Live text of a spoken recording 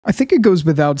I think it goes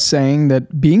without saying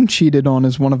that being cheated on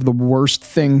is one of the worst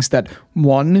things that,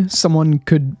 one, someone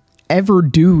could ever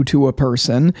do to a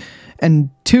person, and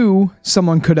two,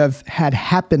 someone could have had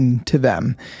happen to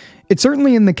them. It's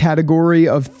certainly in the category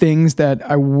of things that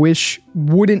I wish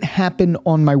wouldn't happen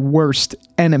on my worst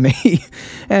enemy.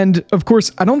 And of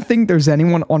course, I don't think there's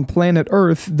anyone on planet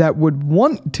Earth that would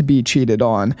want to be cheated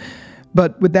on.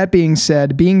 But with that being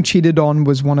said, being cheated on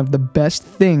was one of the best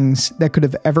things that could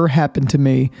have ever happened to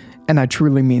me, and I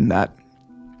truly mean that.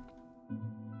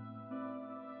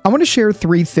 I want to share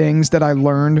 3 things that I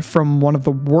learned from one of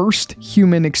the worst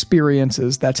human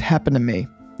experiences that's happened to me.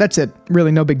 That's it.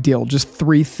 Really no big deal. Just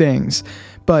 3 things.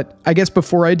 But I guess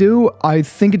before I do, I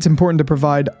think it's important to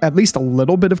provide at least a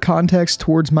little bit of context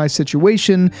towards my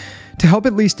situation to help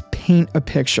at least paint a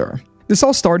picture. This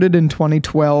all started in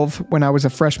 2012 when I was a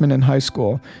freshman in high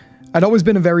school. I'd always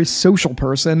been a very social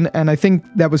person, and I think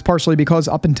that was partially because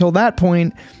up until that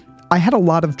point, I had a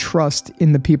lot of trust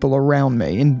in the people around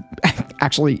me, and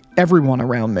actually everyone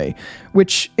around me,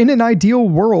 which in an ideal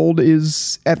world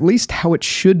is at least how it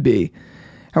should be.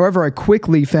 However, I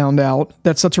quickly found out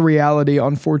that such a reality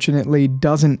unfortunately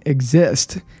doesn't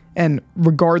exist. And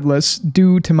regardless,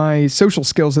 due to my social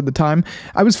skills at the time,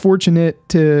 I was fortunate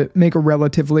to make a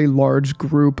relatively large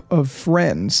group of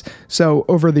friends. So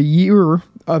over the year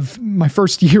of my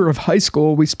first year of high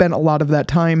school, we spent a lot of that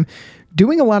time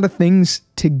doing a lot of things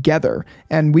together,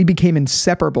 and we became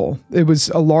inseparable. It was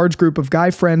a large group of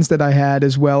guy friends that I had,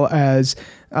 as well as,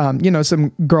 some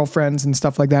girlfriends and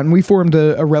stuff like that, and we formed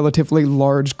a relatively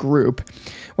large group.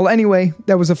 Well, anyway,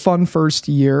 that was a fun first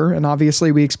year, and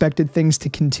obviously we expected things to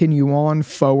continue on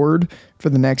forward for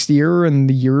the next year and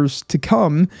the years to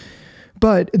come.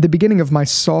 But at the beginning of my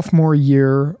sophomore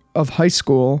year of high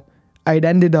school, I'd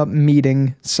ended up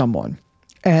meeting someone,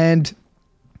 and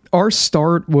our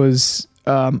start was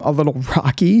a little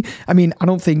rocky. I mean, I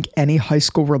don't think any high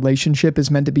school relationship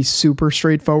is meant to be super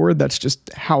straightforward. That's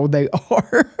just how they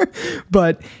are.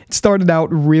 But it started out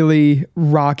really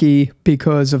rocky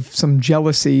because of some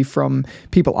jealousy from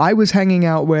people I was hanging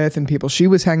out with and people she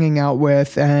was hanging out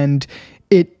with. And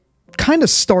it kind of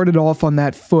started off on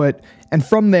that foot. And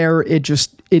from there,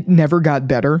 it never got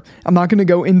better. I'm not going to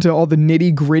go into all the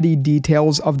nitty-gritty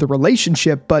details of the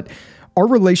relationship, but our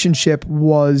relationship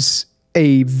was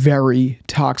a very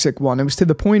toxic one. It was to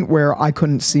the point where I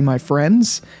couldn't see my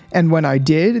friends, and when I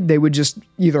did, they would just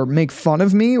either make fun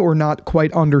of me or not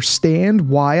quite understand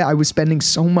why I was spending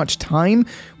so much time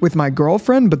with my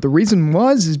girlfriend. But the reason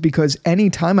is because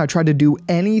anytime I tried to do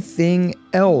anything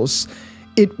else,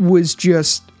 it was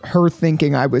just her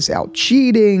thinking I was out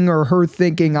cheating, or her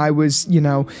thinking I was,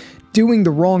 doing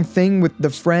the wrong thing with the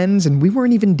friends, and we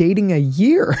weren't even dating a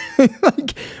year.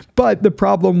 But the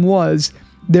problem was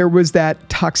there was that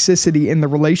toxicity in the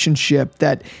relationship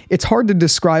that it's hard to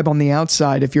describe on the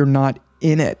outside if you're not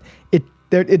in it.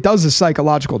 It does a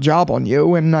psychological job on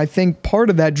you, and I think part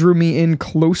of that drew me in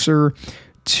closer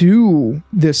to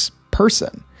this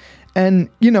person. And,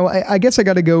 I guess I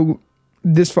got to go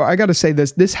this far. I got to say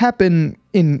this happened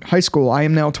in high school. I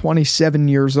am now 27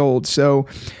 years old. So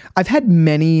I've had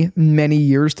many, many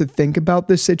years to think about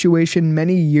this situation,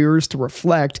 many years to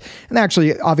reflect. And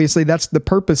actually, obviously, that's the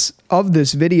purpose of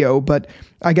this video. But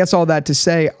I guess all that to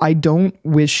say, I don't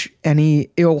wish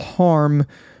any ill harm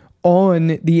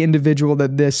on the individual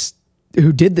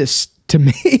who did this to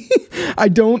me. I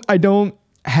don't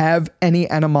have any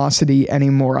animosity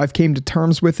anymore. I've came to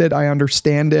terms with it. I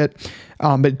understand it.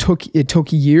 But it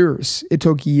took years. It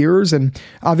took years. And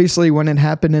obviously when it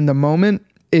happened in the moment,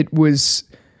 it was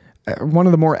one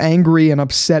of the more angry and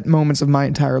upset moments of my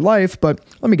entire life. But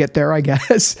let me get there, I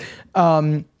guess.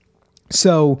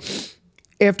 So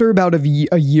after about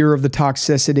a year of the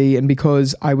toxicity, and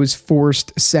because I was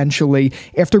forced essentially,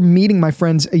 after meeting my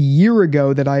friends a year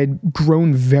ago that I had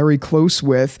grown very close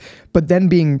with, but then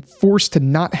being forced to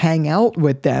not hang out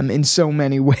with them in so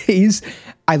many ways,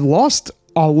 I lost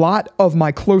a lot of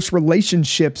my close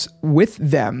relationships with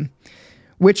them,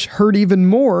 which hurt even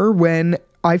more when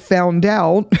I found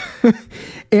out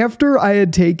after I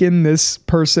had taken this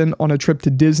person on a trip to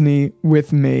Disney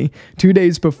with me, 2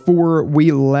 days before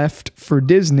we left for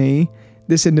Disney,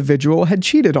 this individual had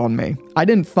cheated on me. I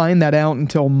didn't find that out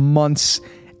until months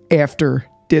after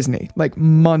Disney, like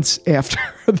months after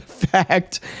the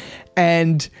fact.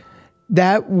 And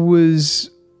that was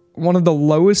one of the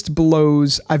lowest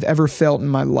blows I've ever felt in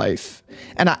my life.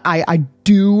 And I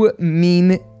do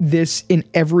mean this in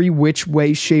every which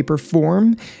way, shape, or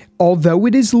form. although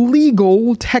it is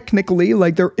legal, technically,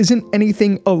 like there isn't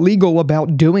anything illegal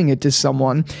about doing it to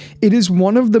someone, it is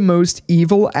one of the most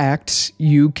evil acts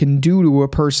you can do to a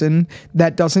person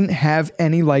that doesn't have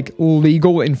any like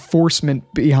legal enforcement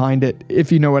behind it,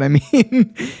 if you know what I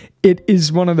mean. It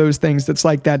is one of those things that's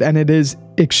like that, and it is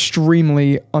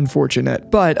extremely unfortunate.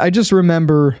 But I just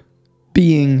remember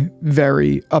being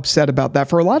very upset about that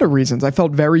for a lot of reasons. I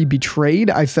felt very betrayed.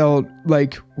 I felt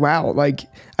like, wow, like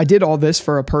I did all this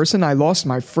for a person. I lost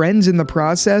my friends in the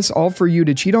process, all for you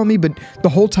to cheat on me. But the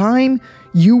whole time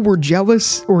you were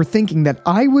jealous or thinking that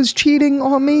I was cheating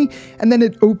on me. And then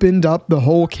it opened up the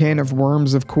whole can of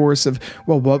worms, of course, of,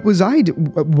 well, what was I do?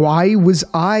 Why was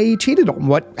I cheated on?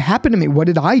 What happened to me? What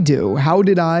did I do? How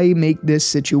did I make this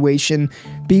situation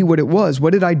be what it was?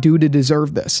 What did I do to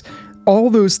deserve this?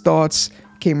 All those thoughts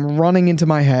came running into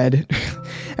my head.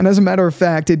 And as a matter of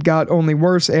fact, it got only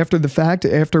worse after the fact.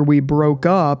 After we broke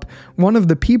up, one of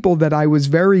the people that I was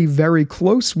very, very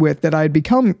close with, that I had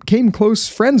came close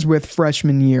friends with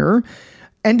freshman year,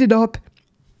 ended up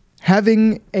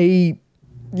having a,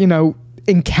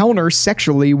 encounter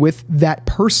sexually with that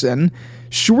person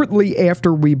shortly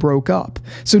after we broke up.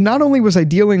 So not only was I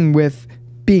dealing with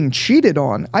being cheated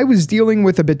on, I was dealing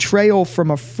with a betrayal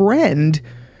from a friend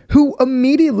who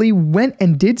immediately went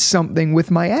and did something with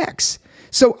my ex.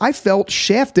 So I felt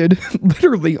shafted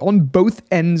literally on both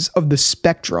ends of the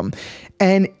spectrum.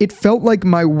 And it felt like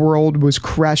my world was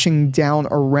crashing down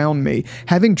around me.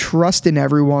 Having trust in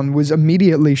everyone was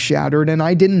immediately shattered, and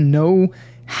I didn't know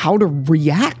how to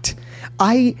react.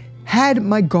 I had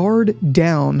my guard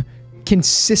down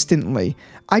consistently.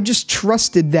 I just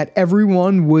trusted that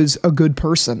everyone was a good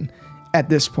person at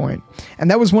this point.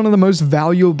 And that was one of the most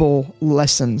valuable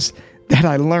lessons that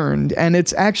I learned. And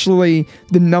it's actually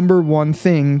the number one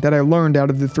thing that I learned out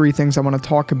of the three things I want to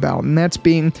talk about. And that's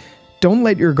being, don't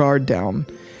let your guard down.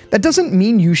 That doesn't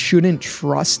mean you shouldn't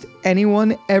trust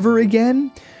anyone ever again.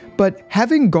 But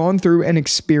having gone through an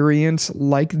experience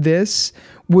like this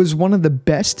was one of the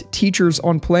best teachers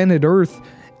on planet Earth.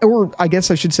 Or I guess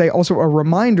I should say also a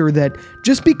reminder that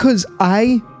just because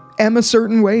I am a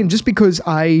certain way, and just because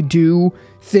I do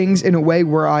things in a way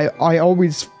where I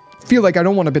always feel like I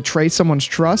don't want to betray someone's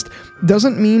trust,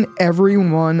 doesn't mean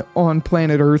everyone on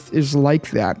planet Earth is like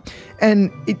that.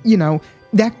 And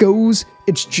that goes,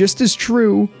 it's just as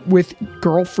true with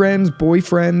girlfriends,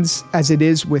 boyfriends, as it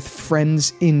is with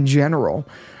friends in general.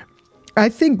 I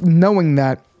think knowing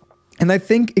that, and I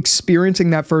think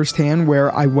experiencing that firsthand,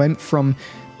 where I went from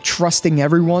trusting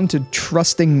everyone to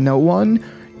trusting no one,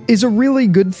 is a really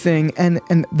good thing. And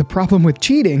the problem with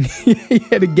cheating,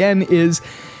 yet again, is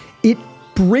it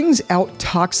brings out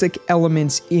toxic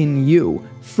elements in you.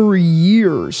 For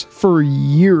years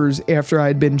after I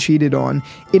had been cheated on,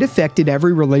 it affected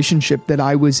every relationship that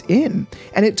I was in.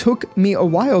 And it took me a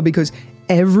while because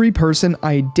every person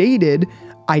I dated,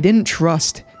 I didn't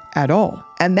trust at all.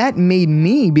 And that made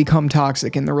me become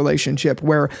toxic in the relationship,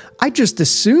 where I just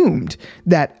assumed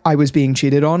that I was being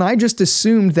cheated on. I just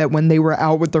assumed that when they were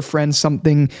out with their friends,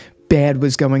 something bad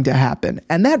was going to happen.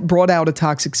 And that brought out a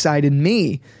toxic side in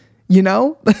me.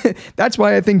 That's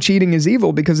why I think cheating is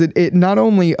evil, because it not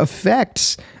only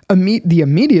affects the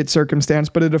immediate circumstance,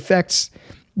 but it affects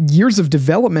years of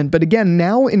development. But again,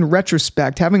 now in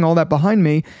retrospect, having all that behind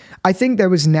me, I think that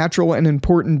was natural and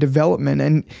important development.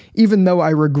 And even though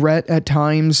I regret at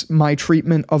times my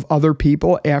treatment of other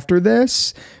people after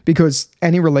this, because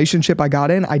any relationship I got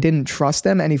in, I didn't trust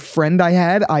them. Any friend I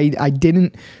had, I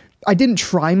didn't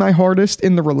try my hardest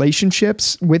in the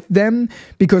relationships with them,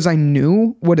 because I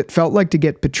knew what it felt like to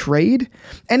get betrayed.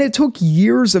 And it took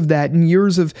years of that, and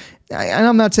years of, and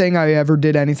I'm not saying I ever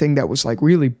did anything that was like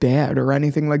really bad or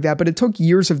anything like that, but it took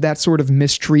years of that sort of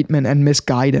mistreatment and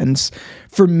misguidance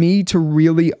for me to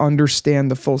really understand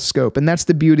the full scope. And that's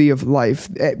the beauty of life.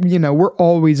 We're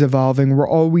always evolving, we're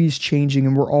always changing,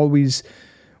 and we're always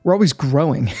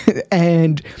growing.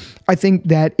 And I think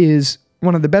that is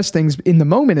one of the best things. In the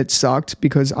moment, it sucked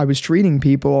because I was treating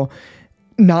people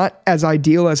not as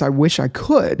ideal as I wish I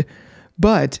could,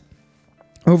 but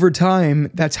over time,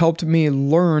 that's helped me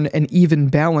learn an even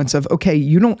balance of, okay,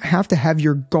 you don't have to have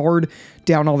your guard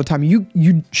down all the time.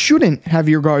 You shouldn't have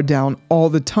your guard down all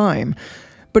the time.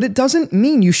 But it doesn't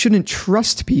mean you shouldn't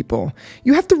trust people.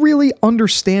 You have to really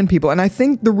understand people. And I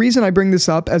think the reason I bring this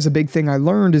up as a big thing I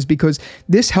learned is because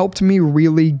this helped me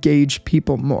really gauge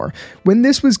people more. When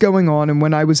this was going on and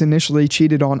when I was initially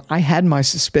cheated on, I had my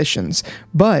suspicions,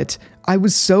 but I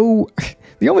was so...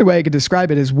 The only way I could describe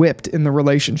it is whipped in the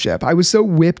relationship. I was so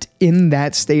whipped in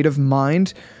that state of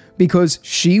mind because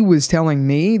she was telling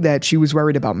me that she was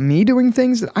worried about me doing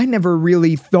things that I never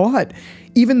really thought.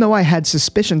 Even though I had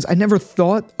suspicions, I never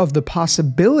thought of the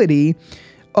possibility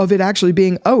of it actually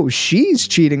being, oh, she's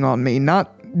cheating on me,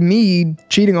 not me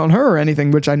cheating on her or anything,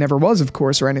 which I never was, of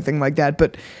course, or anything like that.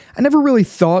 But I never really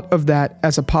thought of that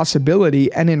as a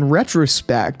possibility. And in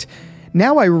retrospect,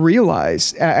 now I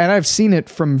realize, and I've seen it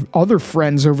from other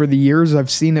friends over the years, I've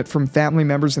seen it from family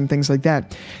members and things like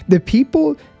that, the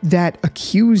people that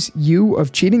accuse you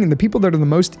of cheating and the people that are the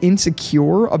most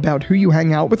insecure about who you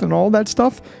hang out with and all that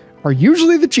stuff are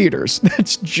usually the cheaters.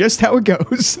 That's just how it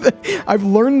goes. I've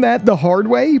learned that the hard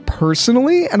way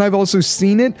personally, and I've also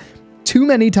seen it too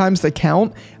many times to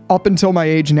count up until my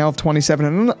age now of 27.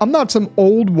 And I'm not some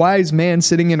old wise man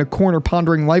sitting in a corner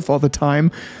pondering life all the time,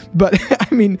 but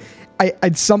I mean,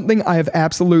 it's something I have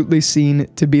absolutely seen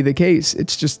to be the case.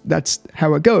 It's just, that's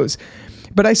how it goes.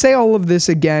 But I say all of this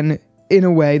again in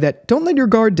a way that don't let your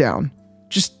guard down.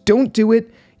 Just don't do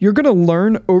it. You're going to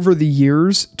learn over the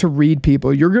years to read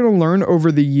people. You're going to learn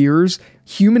over the years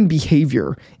human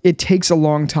behavior. It takes a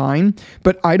long time,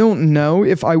 but I don't know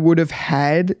if I would have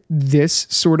had this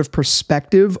sort of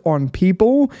perspective on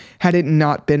people had it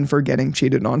not been for getting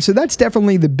cheated on. So that's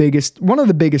definitely one of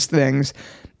the biggest things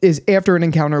is after an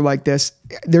encounter like this,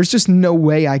 there's just no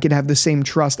way I could have the same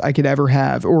trust I could ever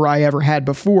have or I ever had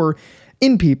before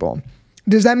in people.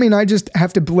 Does that mean I just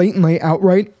have to blatantly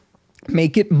outright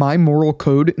make it my moral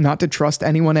code not to trust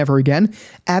anyone ever again?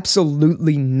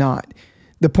 Absolutely not.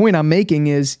 The point I'm making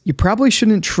is you probably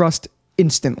shouldn't trust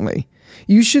instantly.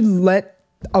 You should let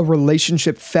a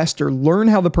relationship fester, learn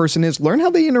how the person is, learn how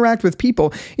they interact with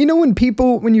people. You know,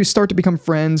 when you start to become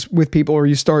friends with people or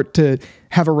you start to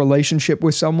have a relationship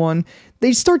with someone,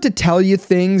 they start to tell you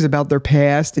things about their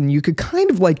past and you could kind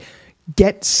of like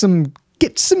get some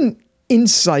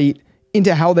insight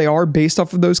into how they are based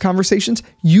off of those conversations.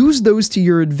 Use those to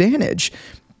your advantage.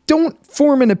 Don't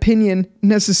form an opinion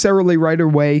necessarily right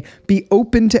away. Be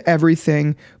open to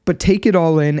everything, but take it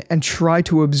all in and try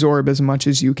to absorb as much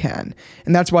as you can.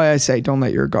 And that's why I say don't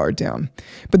let your guard down.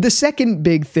 But the second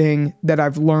big thing that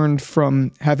I've learned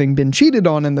from having been cheated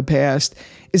on in the past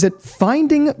is that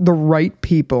finding the right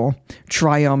people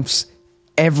triumphs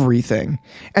everything.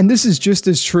 And this is just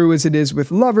as true as it is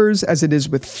with lovers, as it is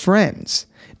with friends.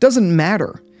 Doesn't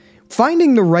matter.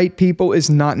 Finding the right people is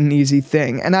not an easy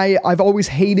thing. And I've always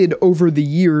hated over the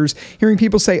years hearing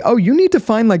people say, oh, you need to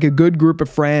find like a good group of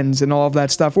friends and all of that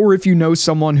stuff. Or if you know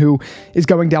someone who is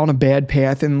going down a bad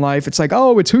path in life, it's like,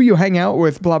 oh, it's who you hang out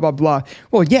with, blah, blah, blah.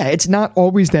 Well, yeah, it's not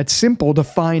always that simple to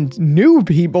find new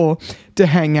people to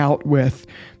hang out with.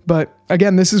 But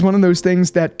again, this is one of those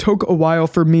things that took a while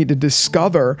for me to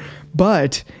discover,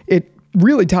 but it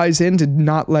really ties into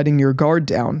not letting your guard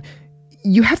down.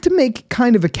 You have to make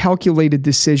kind of a calculated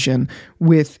decision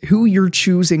with who you're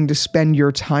choosing to spend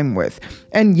your time with.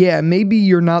 And yeah, maybe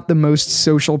you're not the most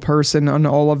social person on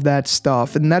all of that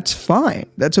stuff, and that's fine.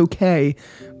 That's okay.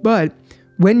 But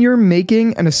when you're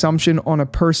making an assumption on a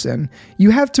person, you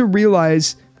have to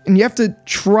realize, and you have to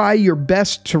try your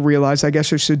best to realize, I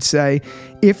guess I should say,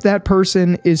 if that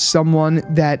person is someone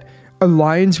that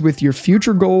aligns with your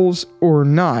future goals or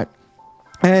not.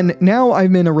 And now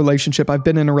I'm in a relationship. I've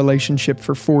been in a relationship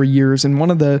for 4 years, and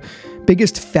one of the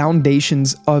biggest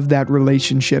foundations of that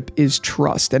relationship is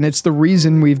trust. And it's the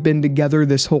reason we've been together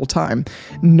this whole time.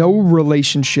 No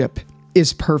relationship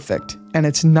is perfect, and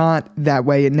it's not that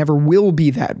way. It never will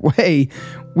be that way.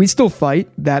 We still fight.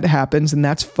 That happens, and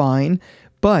that's fine.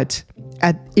 But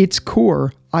at its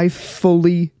core, I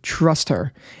fully trust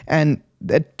her. And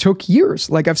that took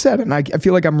years, like I've said, and I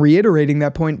feel like I'm reiterating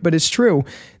that point, but it's true.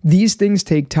 These things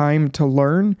take time to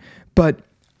learn, but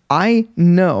I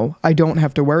know I don't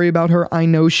have to worry about her. I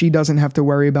know she doesn't have to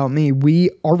worry about me.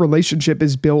 Our relationship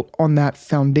is built on that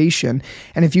foundation.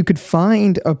 And if you could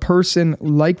find a person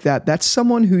like that, that's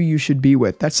someone who you should be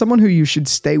with. That's someone who you should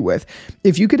stay with.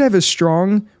 If you could have a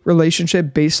strong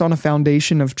relationship based on a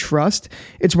foundation of trust,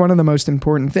 it's one of the most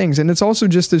important things. And it's also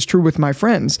just as true with my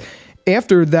friends.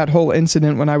 After that whole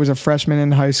incident when I was a freshman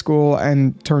in high school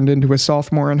and turned into a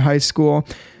sophomore in high school,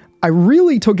 I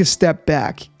really took a step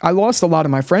back. I lost a lot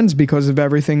of my friends because of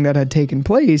everything that had taken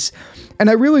place, and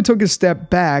I really took a step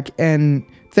back, and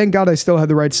thank God I still had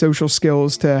the right social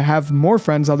skills to have more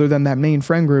friends other than that main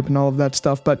friend group and all of that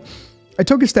stuff, but I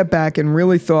took a step back and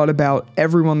really thought about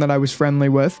everyone that I was friendly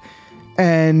with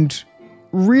and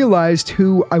realized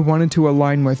who I wanted to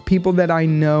align with, people that I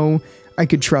know I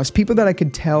could trust, people that I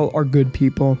could tell are good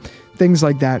people, things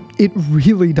like that. It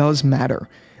really does matter.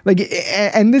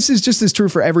 And this is just as true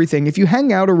for everything. If you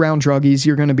hang out around druggies,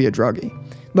 you're going to be a druggie.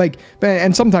 Like,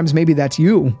 and sometimes maybe that's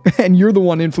you and you're the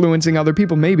one influencing other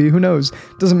people. Maybe, who knows?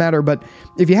 Doesn't matter. But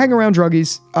if you hang around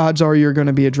druggies, odds are you're going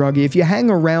to be a druggie. If you hang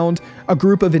around a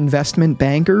group of investment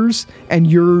bankers and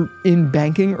you're in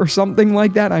banking or something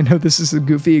like that, I know this is a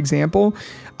goofy example,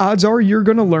 odds are you're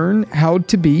going to learn how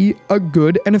to be a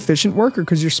good and efficient worker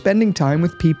because you're spending time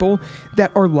with people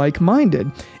that are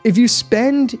like-minded. If you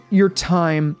spend your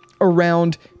time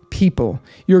around people,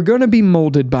 you're going to be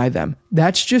molded by them.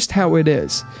 That's just how it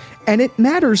is. And it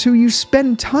matters who you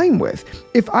spend time with.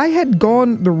 If I had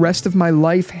gone the rest of my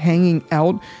life hanging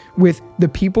out with the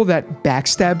people that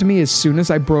backstabbed me as soon as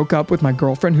I broke up with my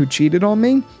girlfriend who cheated on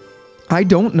me, I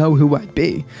don't know who I'd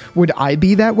be. Would I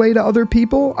be that way to other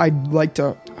people? I'd like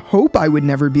to hope I would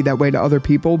never be that way to other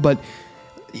people, but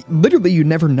literally you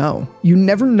never know. You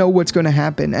never know what's going to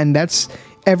happen, and that's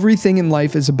everything in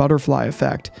life is a butterfly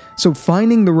effect. So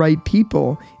finding the right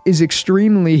people is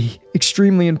extremely,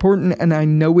 extremely important. And I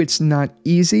know it's not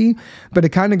easy, but it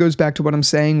kind of goes back to what I'm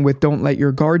saying with don't let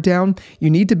your guard down.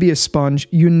 You need to be a sponge.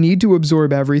 You need to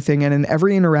absorb everything. And in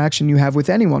every interaction you have with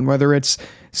anyone, whether it's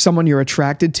someone you're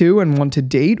attracted to and want to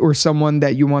date or someone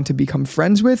that you want to become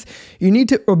friends with, you need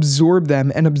to absorb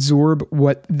them and absorb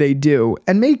what they do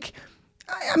and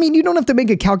you don't have to make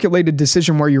a calculated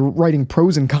decision where you're writing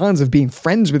pros and cons of being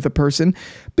friends with a person,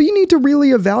 but you need to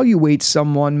really evaluate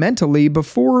someone mentally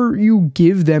before you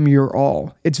give them your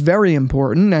all. It's very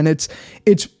important, and it's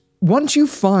once you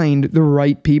find the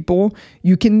right people,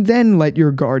 you can then let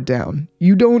your guard down.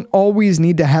 You don't always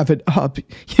need to have it up,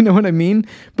 you know what I mean?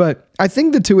 But I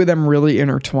think the two of them really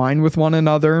intertwine with one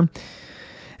another.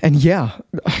 And yeah,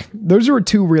 those are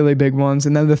two really big ones.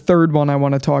 And then the third one I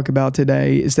want to talk about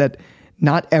today is that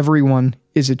not everyone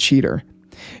is a cheater.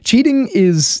 Cheating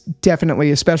is definitely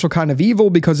a special kind of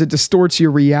evil because it distorts your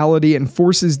reality and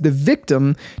forces the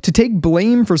victim to take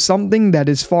blame for something that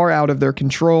is far out of their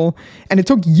control. And it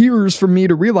took years for me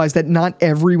to realize that not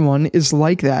everyone is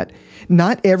like that.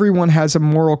 Not everyone has a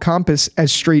moral compass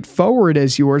as straightforward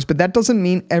as yours, but that doesn't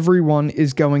mean everyone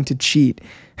is going to cheat.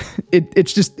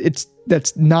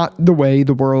 That's not the way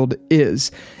the world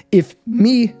is. If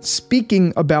me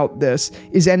speaking about this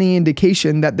is any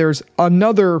indication that there's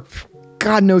another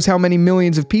God knows how many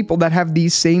millions of people that have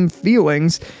these same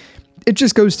feelings, it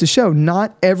just goes to show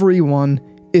not everyone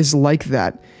is like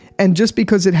that. And just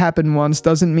because it happened once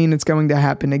doesn't mean it's going to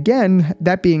happen again.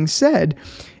 That being said,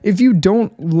 if you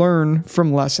don't learn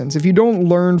from lessons, if you don't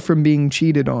learn from being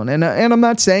cheated on, and I'm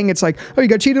not saying it's like, oh, you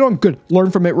got cheated on? Good.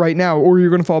 Learn from it right now, or you're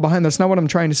going to fall behind. That's not what I'm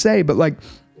trying to say, but like,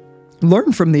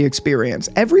 learn from the experience.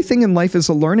 Everything in life is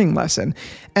a learning lesson.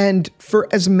 And for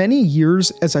as many years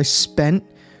as I spent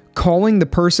calling the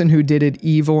person who did it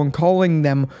evil and calling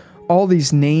them all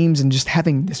these names and just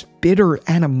having this bitter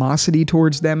animosity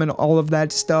towards them and all of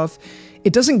that stuff,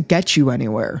 it doesn't get you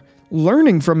anywhere.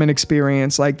 Learning from an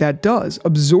experience like that does.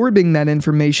 Absorbing that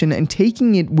information and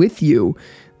taking it with you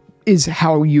is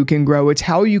how you can grow. It's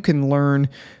how you can learn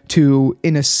to,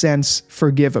 in a sense,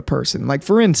 forgive a person. Like,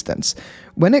 for instance,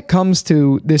 when it comes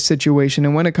to this situation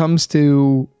and when it comes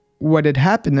to what had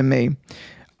happened to me,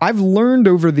 I've learned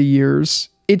over the years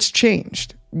it's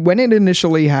changed. When it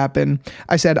initially happened,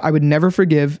 I said I would never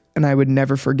forgive and I would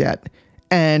never forget.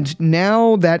 And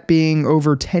now, that being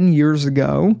over 10 years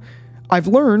ago, I've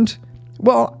learned,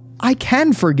 well, I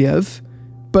can forgive,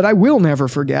 but I will never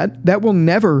forget. That will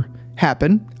never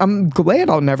happen. I'm glad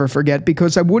I'll never forget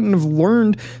because I wouldn't have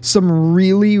learned some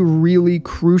really, really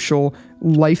crucial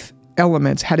life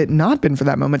elements had it not been for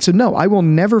that moment. So no, I will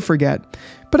never forget,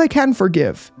 but I can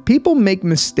forgive. People make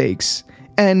mistakes.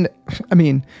 And I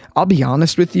mean, I'll be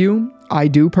honest with you. I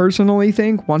do personally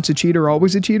think once a cheater,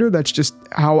 always a cheater. That's just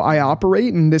how I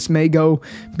operate. And this may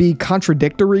be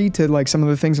contradictory to like some of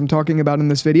the things I'm talking about in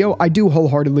this video. I do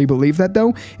wholeheartedly believe that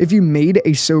though. If you made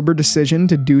a sober decision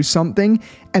to do something,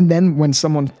 and then when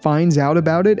someone finds out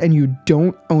about it and you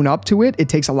don't own up to it, it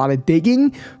takes a lot of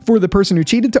digging for the person who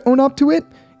cheated to own up to it.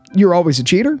 You're always a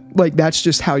cheater. Like, that's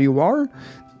just how you are.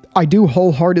 I do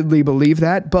wholeheartedly believe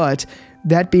that, but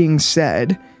that being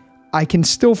said, I can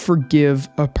still forgive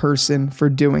a person for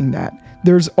doing that.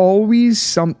 There's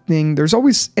always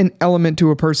an element to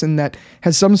a person that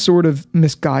has some sort of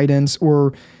misguidance,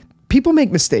 or people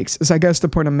make mistakes, is I guess the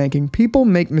point I'm making. People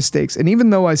make mistakes. And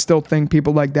even though I still think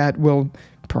people like that will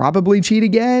probably cheat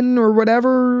again or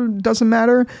whatever, doesn't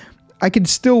matter, I could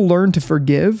still learn to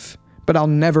forgive, but I'll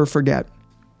never forget.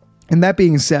 And that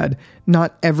being said,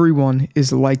 not everyone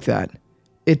is like that.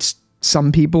 It's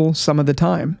some people, some of the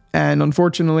time. And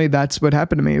unfortunately, that's what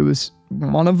happened to me. It was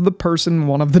one of the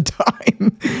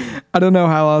time. I don't know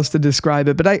how else to describe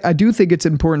it, but I do think it's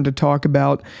important to talk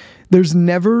about. There's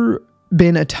never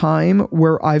been a time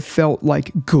where I've felt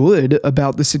like good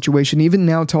about the situation. Even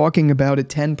now, talking about it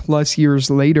 10 plus years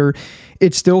later,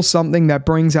 it's still something that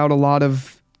brings out a lot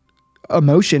of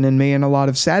emotion in me and a lot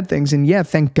of sad things. And yeah,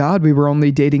 thank God we were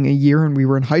only dating a year and we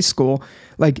were in high school.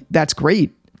 Like, that's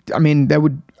great. I mean,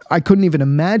 I couldn't even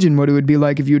imagine what it would be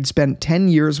like if you had spent 10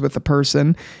 years with a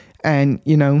person and,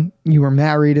 you know, you were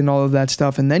married and all of that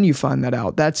stuff, and then you find that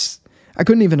out. I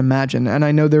couldn't even imagine. And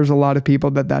I know there's a lot of people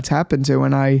that's happened to,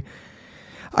 and I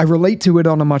relate to it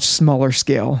on a much smaller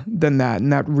scale than that,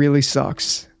 and that really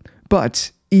sucks.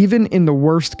 But even in the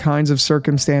worst kinds of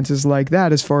circumstances like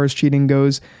that, as far as cheating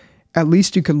goes, at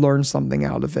least you could learn something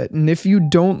out of it. And if you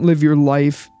don't live your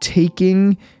life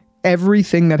taking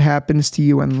everything that happens to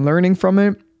you and learning from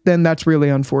it, then that's really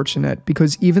unfortunate,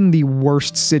 because even the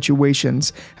worst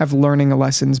situations have learning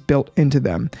lessons built into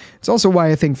them. It's also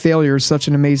why I think failure is such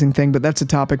an amazing thing, but that's a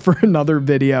topic for another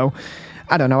video.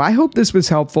 I don't know. I hope this was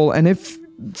helpful. And if,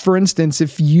 for instance,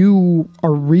 if you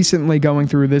are recently going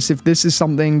through this, if this is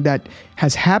something that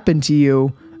has happened to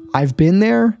you, I've been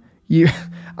there.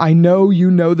 I know you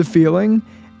know the feeling,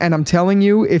 and I'm telling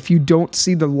you, if you don't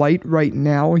see the light right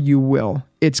now, you will.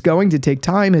 It's going to take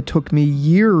time. It took me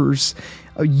years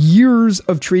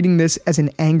of treating this as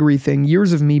an angry thing,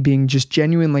 years of me being just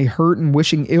genuinely hurt and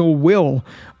wishing ill will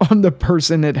on the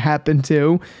person it happened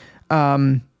to.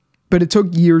 But it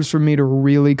took years for me to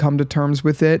really come to terms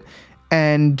with it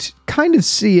and kind of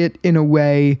see it in a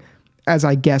way as,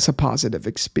 I guess, a positive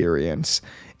experience.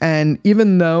 And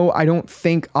even though I don't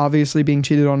think obviously being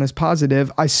cheated on is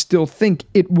positive, I still think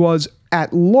it was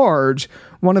at large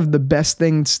one of the best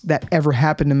things that ever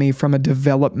happened to me from a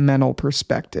developmental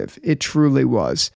perspective. It truly was.